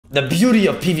The beauty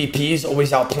of PvP is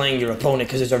always outplaying your opponent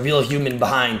because there's a real human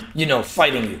behind, you know,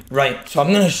 fighting you, right? So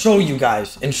I'm gonna show you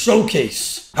guys and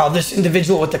showcase how this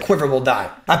individual with the quiver will die.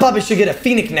 I probably should get a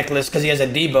Phoenix necklace because he has a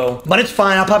Debo, but it's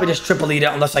fine. I'll probably just triple eat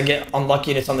it unless I get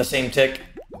unlucky and it's on the same tick.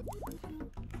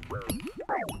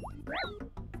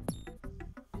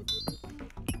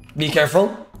 Be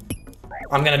careful.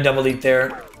 I'm gonna double eat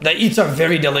there. The eats are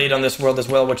very delayed on this world as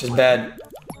well, which is bad.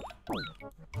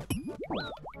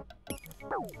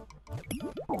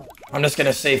 I'm just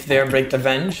gonna safe there, break the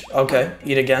venge. Okay,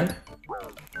 eat again.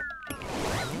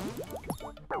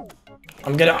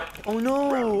 I'm gonna... Oh no!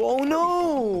 Oh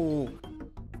no!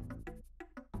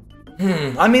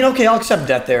 I mean, okay, I'll accept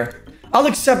death there. I'll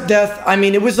accept death. I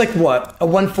mean, it was like what? A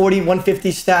 140,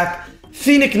 150 stack?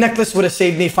 Phoenix necklace would have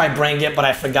saved me if I brang it, but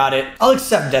I forgot it. I'll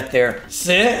accept that there.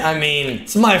 See? I mean,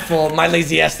 it's my fault. My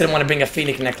lazy ass didn't want to bring a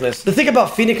Phoenix necklace. The thing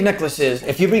about Phoenix necklace is,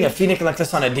 if you bring a Phoenix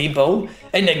necklace on a Debo,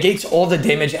 it negates all the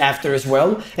damage after as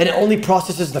well, and it only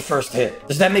processes the first hit.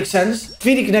 Does that make sense?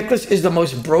 Phoenix necklace is the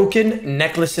most broken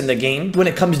necklace in the game when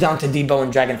it comes down to Debo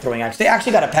and Dragon Throwing Axe. They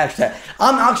actually got to patch that.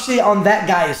 I'm actually on that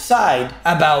guy's side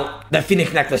about the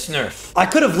Phoenix necklace nerf. I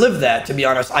could have lived that, to be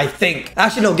honest, I think.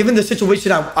 Actually, no, given the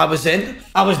situation I was in,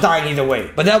 I was dying either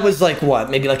way. But that was like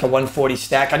what? Maybe like a 140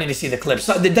 stack. I need to see the clip.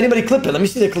 So, did anybody clip it? Let me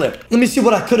see the clip. Let me see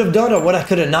what I could have done or what I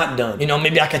could have not done. You know,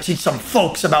 maybe I could teach some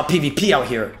folks about PvP out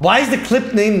here. Why is the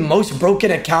clip named most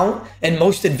broken account and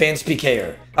most advanced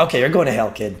PKer? Okay, you're going to hell,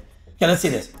 kid. Yeah, let's see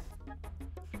this.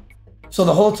 So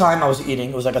the whole time I was eating,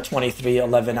 it was like a 23,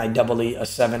 11, I double eat, a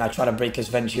 7. I try to break his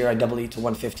venge here. I double eat to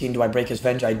 115. Do I break his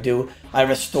venge? I do. I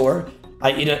restore.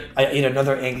 I eat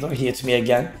another angler. He hits me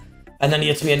again. And then he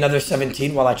hits me another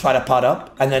 17 while I try to pot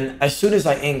up. And then as soon as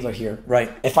I angler here,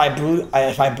 right? If I brew,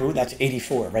 that's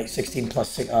 84, right? 16 plus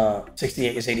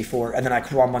 68 is 84. And then I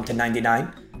crawl one to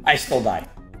 99. I still die.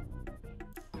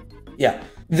 Yeah.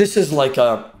 This is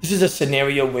a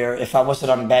scenario where if I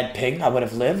wasn't on bad ping, I would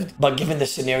have lived. But given the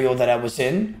scenario that I was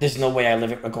in, there's no way I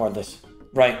live it regardless.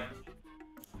 Right?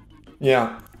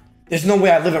 Yeah. There's no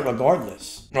way I live it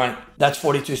regardless, right? That's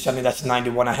 4270, that's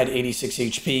 91, I had 86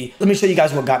 HP. Let me show you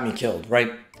guys what got me killed,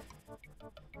 right?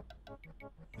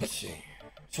 Let's see.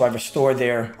 So I restore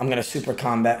there. I'm gonna super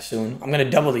combat soon. I'm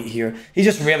gonna double eat here. He's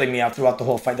just railing me out throughout the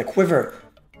whole fight. The quiver.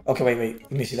 Okay, wait.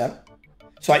 Let me see that.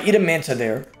 So I eat a Manta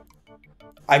there.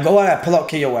 I go out, I pull out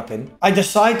KO weapon. I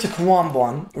decide to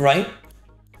Kwambon, right?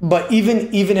 But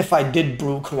even if I did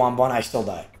brew Kwambon, I still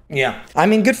die. Yeah. I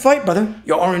mean, good fight, brother.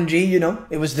 Your RNG, you know,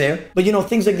 it was there. But, you know,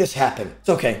 things like this happen. It's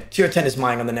okay. Tier 10 is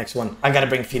mine on the next one. I gotta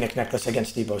bring Phoenix necklace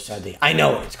against Debo, sadly. I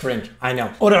know, it's cringe. I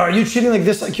know. Oda, are you treating like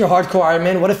this like you're hardcore Iron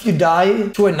Man? What if you die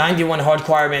to a 91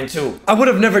 hardcore Iron Man 2? I would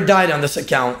have never died on this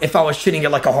account if I was treating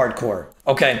it like a hardcore.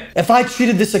 Okay? If I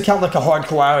treated this account like a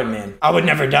hardcore Iron Man, I would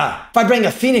never die. If I bring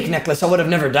a Phoenix necklace, I would have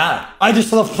never died. I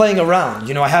just love playing around.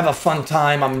 You know, I have a fun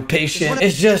time. I'm impatient.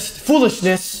 It's just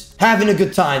foolishness. Having a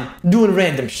good time, doing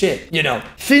random shit, you know.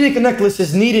 Phoenix necklace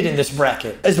is needed in this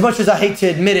bracket. As much as I hate to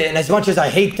admit it, and as much as I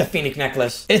hate the Phoenix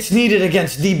necklace, it's needed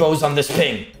against Debos on this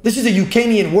ping. This is a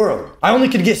Ukrainian world. I only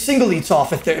could get single eats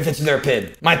off if it's their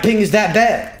pin. My ping is that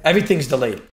bad. Everything's delayed.